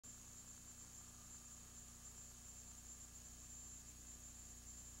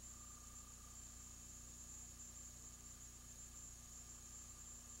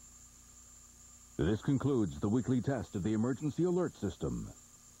This concludes the weekly test of the emergency alert system.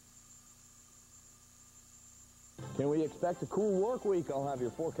 Can we expect a cool work week? I'll have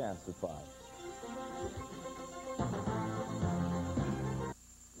your forecast at 5.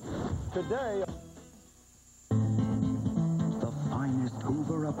 Today... The finest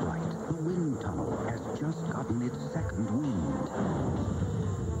Hoover upright, the wind tunnel, has just gotten its second wind.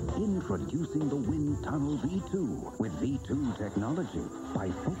 Introducing the Wind Tunnel V2 with V2 technology. By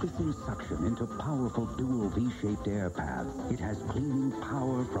focusing suction into powerful dual V-shaped air paths, it has cleaning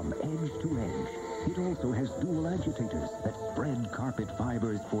power from edge to edge. It also has dual agitators that spread carpet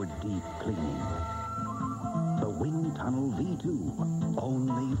fibers for deep cleaning. The Wind Tunnel V2,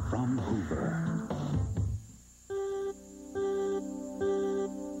 only from Hoover.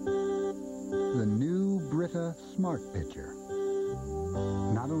 The new Brita Smart Pitcher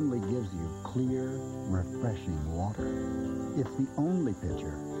not only gives you clear, refreshing water, it's the only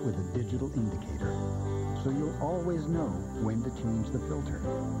pitcher with a digital indicator, so you'll always know when to change the filter,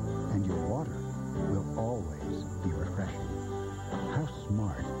 and your water will always be refreshing. How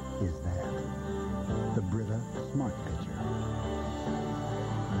smart is that? The Brita Smart Pitcher.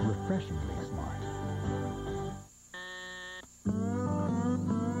 Refreshingly smart.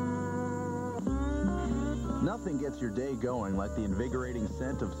 Nothing gets your day going like the invigorating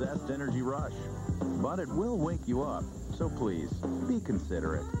scent of Zest Energy Rush. But it will wake you up, so please, be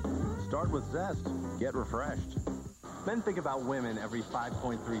considerate. Start with Zest. Get refreshed. Men think about women every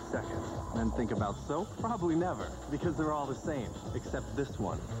 5.3 seconds. Men think about soap? Probably never, because they're all the same, except this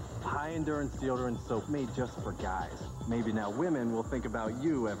one. High-endurance deodorant soap made just for guys. Maybe now women will think about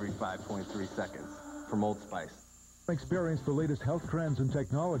you every 5.3 seconds. From Old Spice. Experience the latest health trends and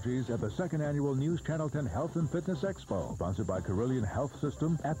technologies at the 2nd Annual News Channel 10 Health and Fitness Expo, sponsored by Carillion Health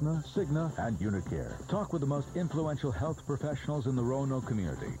System, Aetna, Cigna, and Unicare. Talk with the most influential health professionals in the Roanoke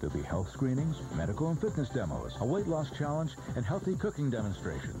community. There'll be health screenings, medical and fitness demos, a weight loss challenge, and healthy cooking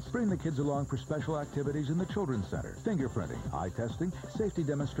demonstrations. Bring the kids along for special activities in the Children's Center, fingerprinting, eye testing, safety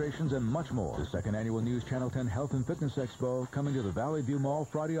demonstrations, and much more. The 2nd Annual News Channel 10 Health and Fitness Expo, coming to the Valley View Mall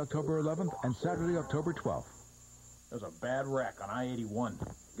Friday, October 11th and Saturday, October 12th. There's a bad wreck on I-81.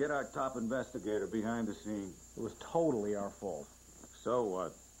 Get our top investigator behind the scene. It was totally our fault. So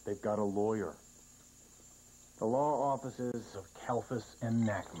what? They've got a lawyer. The law offices of Kalfas and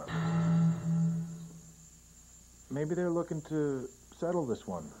Nachman. Maybe they're looking to settle this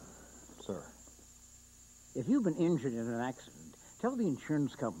one, sir. If you've been injured in an accident, tell the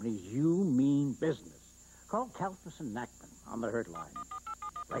insurance companies you mean business. Call Kalfas and Nachman on the hurt line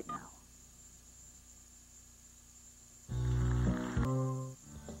right now.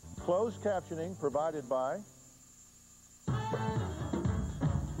 Closed captioning provided by...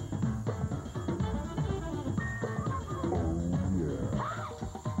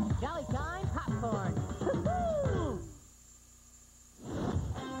 Jolly Time popcorn. Woo-hoo!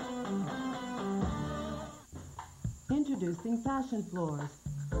 Introducing Fashion Floors.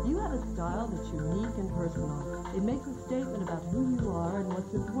 You have a style that's unique and personal. It makes a statement about who you are and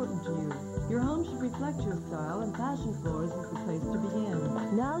what's important to you. Your home should reflect your style, and Fashion Floors is the place to begin.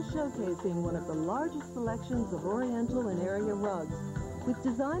 Now showcasing one of the largest selections of Oriental and area rugs, with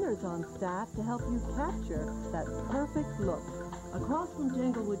designers on staff to help you capture that perfect look. Across from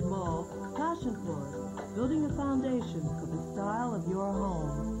Tanglewood Mall, Fashion Floors, building a foundation for the style of your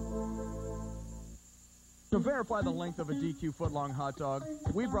home. To verify the length of a DQ footlong hot dog,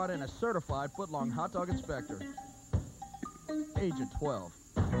 we brought in a certified footlong hot dog inspector. Agent 12.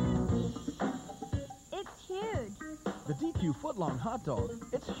 It's huge. The DQ footlong hot dog,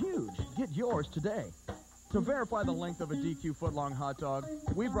 it's huge. Get yours today. To verify the length of a DQ footlong hot dog,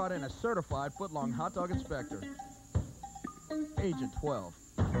 we brought in a certified footlong hot dog inspector. Agent 12.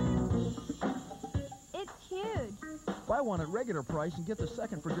 It's huge. Buy one at regular price and get the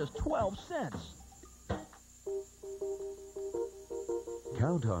second for just 12 cents.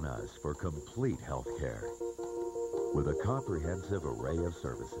 Count on us for complete health care with a comprehensive array of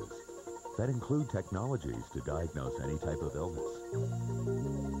services that include technologies to diagnose any type of illness,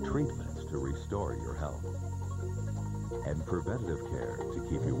 treatments to restore your health, and preventative care to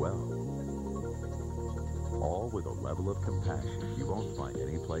keep you well. All with a level of compassion you won't find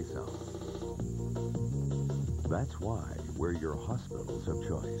anyplace else. That's why we're your hospitals of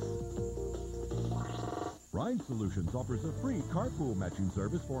choice. Ride Solutions offers a free carpool matching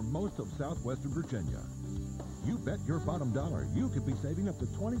service for most of southwestern Virginia. You bet your bottom dollar you could be saving up to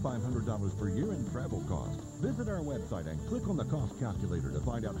 $2,500 per year in travel costs. Visit our website and click on the cost calculator to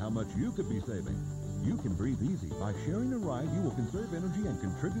find out how much you could be saving. You can breathe easy. By sharing a ride, you will conserve energy and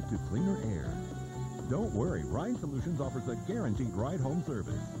contribute to cleaner air. Don't worry, Ride Solutions offers a guaranteed ride home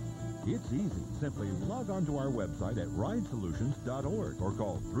service. It's easy. Simply log on to our website at ridesolutions.org or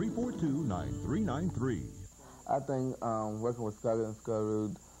call 342-9393. I think working with Scott & Scudder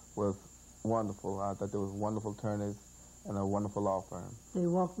was wonderful. I thought they were wonderful attorneys and a wonderful law firm. They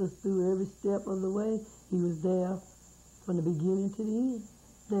walked us through every step of the way. He was there from the beginning to the end.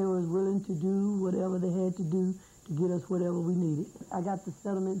 They were willing to do whatever they had to do to get us whatever we needed. I got the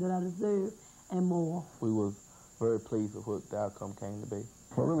settlement that I deserved and more. We was very pleased with what the outcome came to be.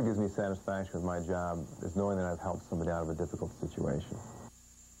 What really gives me satisfaction with my job is knowing that I've helped somebody out of a difficult situation.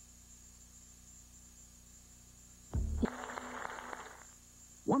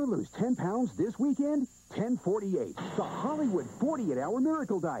 Want to lose 10 pounds this weekend? 1048, the Hollywood 48-hour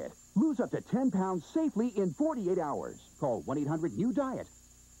miracle diet. Lose up to 10 pounds safely in 48 hours. Call 1-800-NEW-DIET.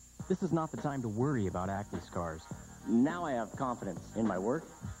 This is not the time to worry about acne scars. Now I have confidence in my work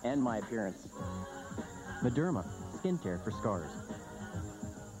and my appearance. Mederma, skincare for scars.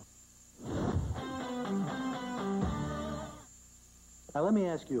 Now, let me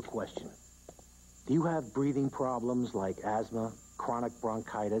ask you a question. Do you have breathing problems like asthma, chronic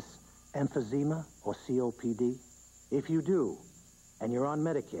bronchitis, emphysema, or COPD? If you do, and you're on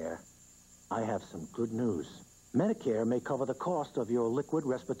Medicare, I have some good news. Medicare may cover the cost of your liquid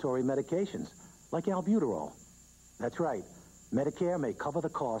respiratory medications, like albuterol. That's right. Medicare may cover the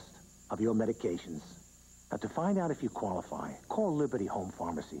cost of your medications. Now, to find out if you qualify, call Liberty Home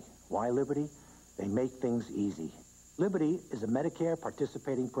Pharmacy. Why Liberty? They make things easy. Liberty is a Medicare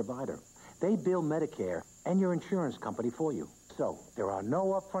participating provider. They bill Medicare and your insurance company for you. So, there are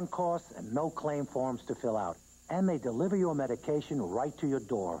no upfront costs and no claim forms to fill out. And they deliver your medication right to your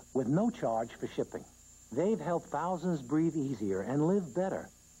door with no charge for shipping. They've helped thousands breathe easier and live better.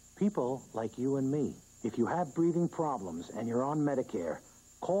 People like you and me. If you have breathing problems and you're on Medicare,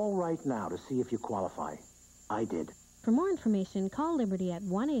 call right now to see if you qualify. I did. For more information, call Liberty at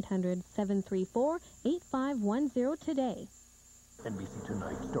 1-800-734-8510 today. NBC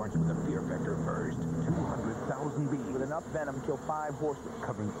Tonight starts with a fear factor first. 200,000 bees with enough venom to kill 5 horsemen,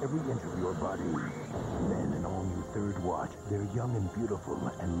 covering every inch of your body. Then an all-new third watch. They're young and beautiful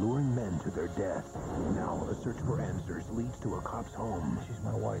and luring men to their death. Now a search for answers leads to a cop's home. She's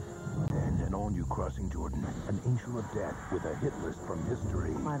my wife. Then an all-new Crossing Jordan, an angel of death with a hit list from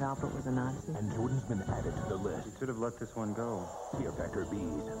history. Clive Alpert was a Nazi. And Jordan's been added to the list. You should have let this one go. Fear Factor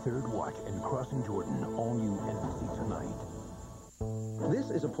Bees, third watch, and Crossing Jordan, all new NBC Tonight.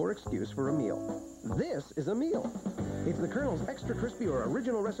 This is a poor excuse for a meal. This is a meal. It's the Colonel's Extra Crispy or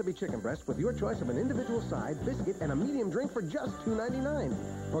Original Recipe Chicken Breast with your choice of an individual side, biscuit, and a medium drink for just $2.99.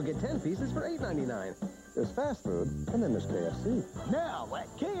 Or get 10 pieces for $8.99. There's fast food, and then there's KFC. Now at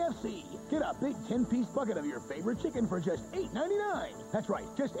KFC, get a big 10-piece bucket of your favorite chicken for just $8.99. That's right,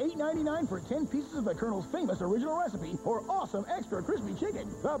 just $8.99 for 10 pieces of the Colonel's famous original recipe or awesome extra crispy chicken.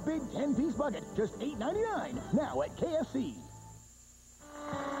 The big 10-piece bucket, just $8.99. Now at KFC.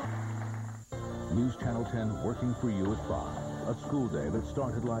 News Channel 10 working for you at 5. A school day that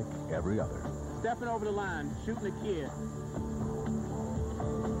started like every other. Stepping over the line, shooting a kid.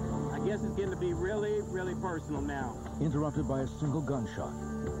 I guess it's getting to be really, really personal now. Interrupted by a single gunshot.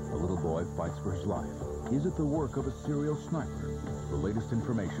 A little boy fights for his life. Is it the work of a serial sniper? The latest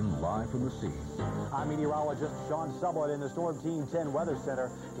information live from the scene. I'm meteorologist Sean Sublett in the Storm Team 10 Weather Center.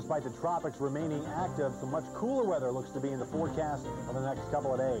 Despite the tropics remaining active, some much cooler weather looks to be in the forecast for the next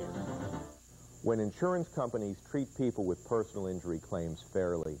couple of days. When insurance companies treat people with personal injury claims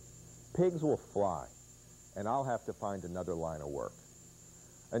fairly, pigs will fly, and I'll have to find another line of work.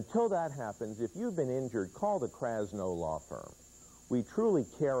 Until that happens, if you've been injured, call the Krasno Law Firm. We truly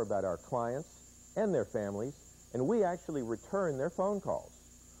care about our clients and their families, and we actually return their phone calls.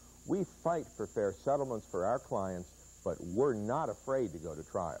 We fight for fair settlements for our clients, but we're not afraid to go to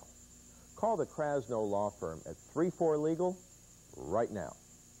trial. Call the Krasno Law Firm at 34-LEGAL right now.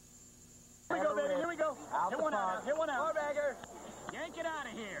 Here we go, baby. Here we go. Hit one out. Hit one out. Bagger. Yank it out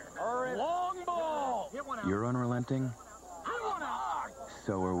of here. Long ball. Hit one out. You're unrelenting?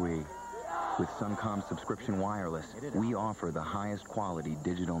 So are we. With Suncom Subscription Wireless, we offer the highest quality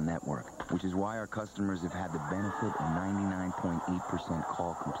digital network, which is why our customers have had the benefit of 99.8%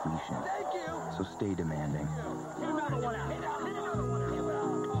 call completion. Thank you. So stay demanding. Hit another one out. Hit another one out.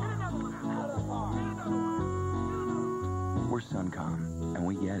 We're Suncom, and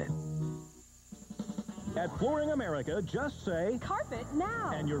we get it. At Flooring America, just say... Carpet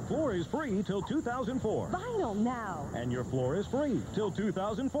now. And your floor is free till 2004. Vinyl now. And your floor is free till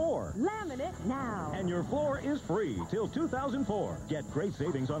 2004. Laminate now. And your floor is free till 2004. Get great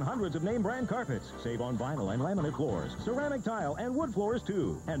savings on hundreds of name brand carpets. Save on vinyl and laminate floors, ceramic tile, and wood floors,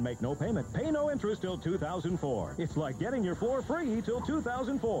 too. And make no payment, pay no interest till 2004. It's like getting your floor free till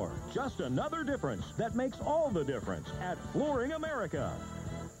 2004. Just another difference that makes all the difference at Flooring America.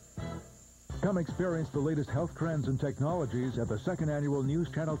 Come experience the latest health trends and technologies at the second annual News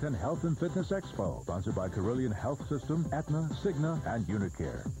Channel 10 Health and Fitness Expo, sponsored by Carillion Health System, Aetna, Cigna, and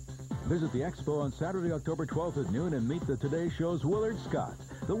Unicare. Visit the expo on Saturday, October 12th at noon and meet the Today Show's Willard Scott.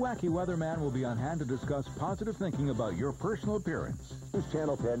 The wacky weatherman will be on hand to discuss positive thinking about your personal appearance. News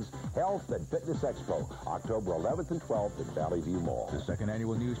Channel 10's Health and Fitness Expo, October 11th and 12th at Valley View Mall. The second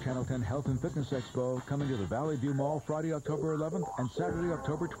annual News Channel 10 Health and Fitness Expo coming to the Valley View Mall Friday, October 11th and Saturday,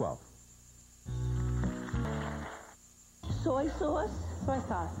 October 12th. Soy sauce? Soy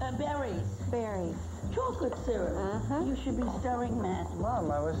sauce. Berries. Berries. Chocolate syrup. You should be stirring that.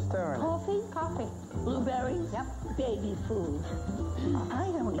 Mom, I was stirring. Coffee? Coffee. Blueberries? Yep. Baby food.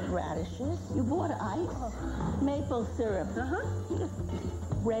 I don't eat radishes. You bought ice? Maple syrup.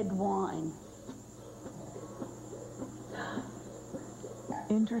 Red wine.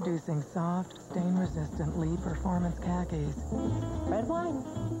 Introducing soft, stain-resistant Lead Performance khakis. Red wine.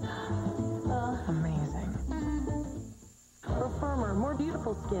 Amazing. For firmer, more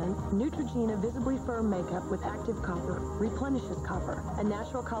beautiful skin, Neutrogena Visibly Firm Makeup with active copper replenishes copper, a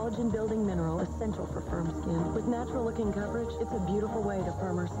natural collagen-building mineral essential for firm skin. With natural-looking coverage, it's a beautiful way to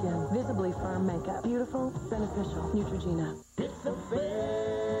firmer skin. Visibly Firm Makeup. Beautiful, beneficial. Neutrogena. It's the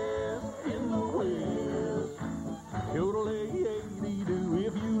best in the West. Yodelay-80-doo.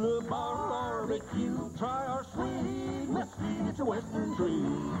 If you love barbecue, try our sweet mesquite. It's a western treat.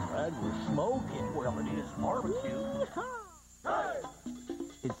 And we're smoking. Well, it is barbecue.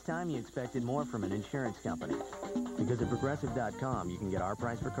 It's time you expected more from an insurance company. Because at Progressive.com, you can get our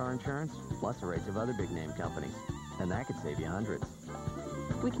price for car insurance, plus the rates of other big-name companies. And that could save you hundreds.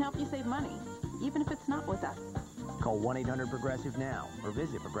 We can help you save money, even if it's not with us. Call 1-800-PROGRESSIVE now or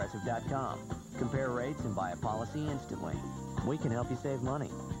visit Progressive.com. Compare rates and buy a policy instantly. We can help you save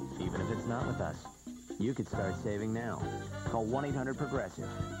money, even if it's not with us. You could start saving now. Call 1-800-PROGRESSIVE.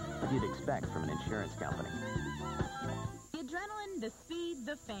 What you'd expect from an insurance company. The adrenaline, the speed,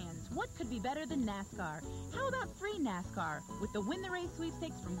 the fans. What could be better than NASCAR? How about free NASCAR? With the Win the Race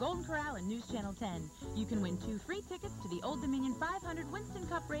sweepstakes from Golden Corral and News Channel 10. You can win 2 free tickets to the Old Dominion 500 Winston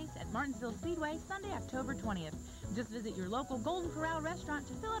Cup race at Martinsville Speedway Sunday, October 20th. Just visit your local Golden Corral restaurant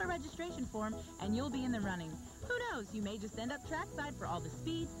to fill out a registration form and you'll be in the running. Who knows, you may just end up trackside for all the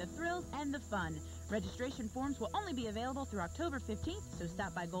speed, the thrills, and the fun. Registration forms will only be available through October 15th, so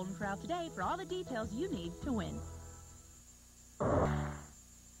stop by Golden Corral today for all the details you need to win.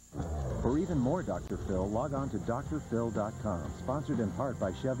 For even more Dr. Phil, log on to drphil.com. Sponsored in part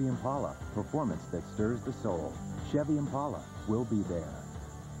by Chevy Impala. Performance that stirs the soul. Chevy Impala will be there.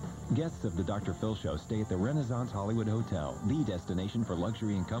 Guests of the Dr. Phil Show stay at the Renaissance Hollywood Hotel, the destination for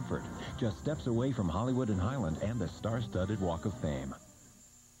luxury and comfort. Just steps away from Hollywood and Highland and the star-studded Walk of Fame.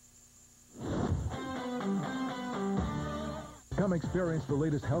 Come experience the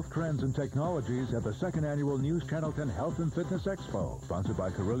latest health trends and technologies at the second annual News Channel 10 Health and Fitness Expo, sponsored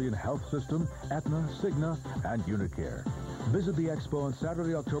by Carillion Health System, Aetna, Cigna, and Unicare. Visit the expo on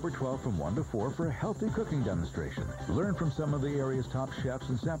Saturday, October 12th from 1 to 4 for a healthy cooking demonstration. Learn from some of the area's top chefs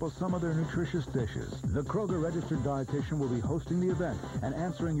and sample some of their nutritious dishes. The Kroger registered dietitian will be hosting the event and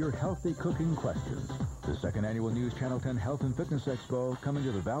answering your healthy cooking questions. The second annual News Channel 10 Health and Fitness Expo coming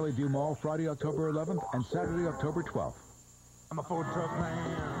to the Valley View Mall Friday, October 11th and Saturday, October 12th. I'm a food truck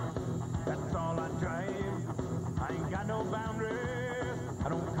man, that's all I drive. I ain't got no boundaries, I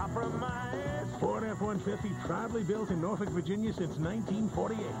don't compromise. Ford F-150, proudly built in Norfolk, Virginia since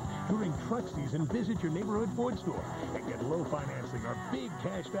 1948. During truck season, visit your neighborhood Ford store and get low financing or big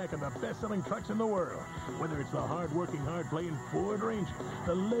cash back on the best-selling trucks in the world. Whether it's the hard-working, hard-playing Ford Ranger,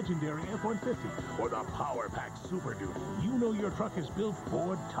 the legendary F-150, or the power-packed Super Duty, you know your truck is built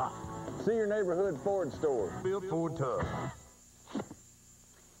Ford tough. See your neighborhood Ford store. Built Ford tough.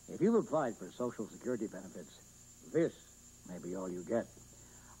 If you've applied for Social Security benefits, this may be all you get.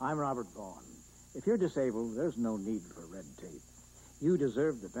 I'm Robert Vaughn. If you're disabled, there's no need for red tape. You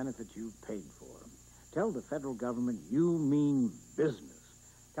deserve the benefits you've paid for. Tell the federal government you mean business.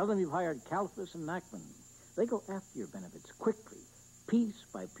 Tell them you've hired Kalfas and Nachman. They go after your benefits quickly, piece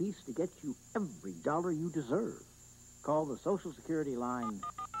by piece, to get you every dollar you deserve. Call the Social Security line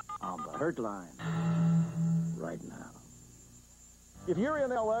on the Hurt Line right now. If you're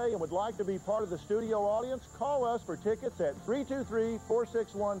in L.A. and would like to be part of the studio audience, call us for tickets at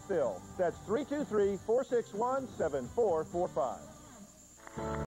 323-461-PHIL. That's 323-461-7445.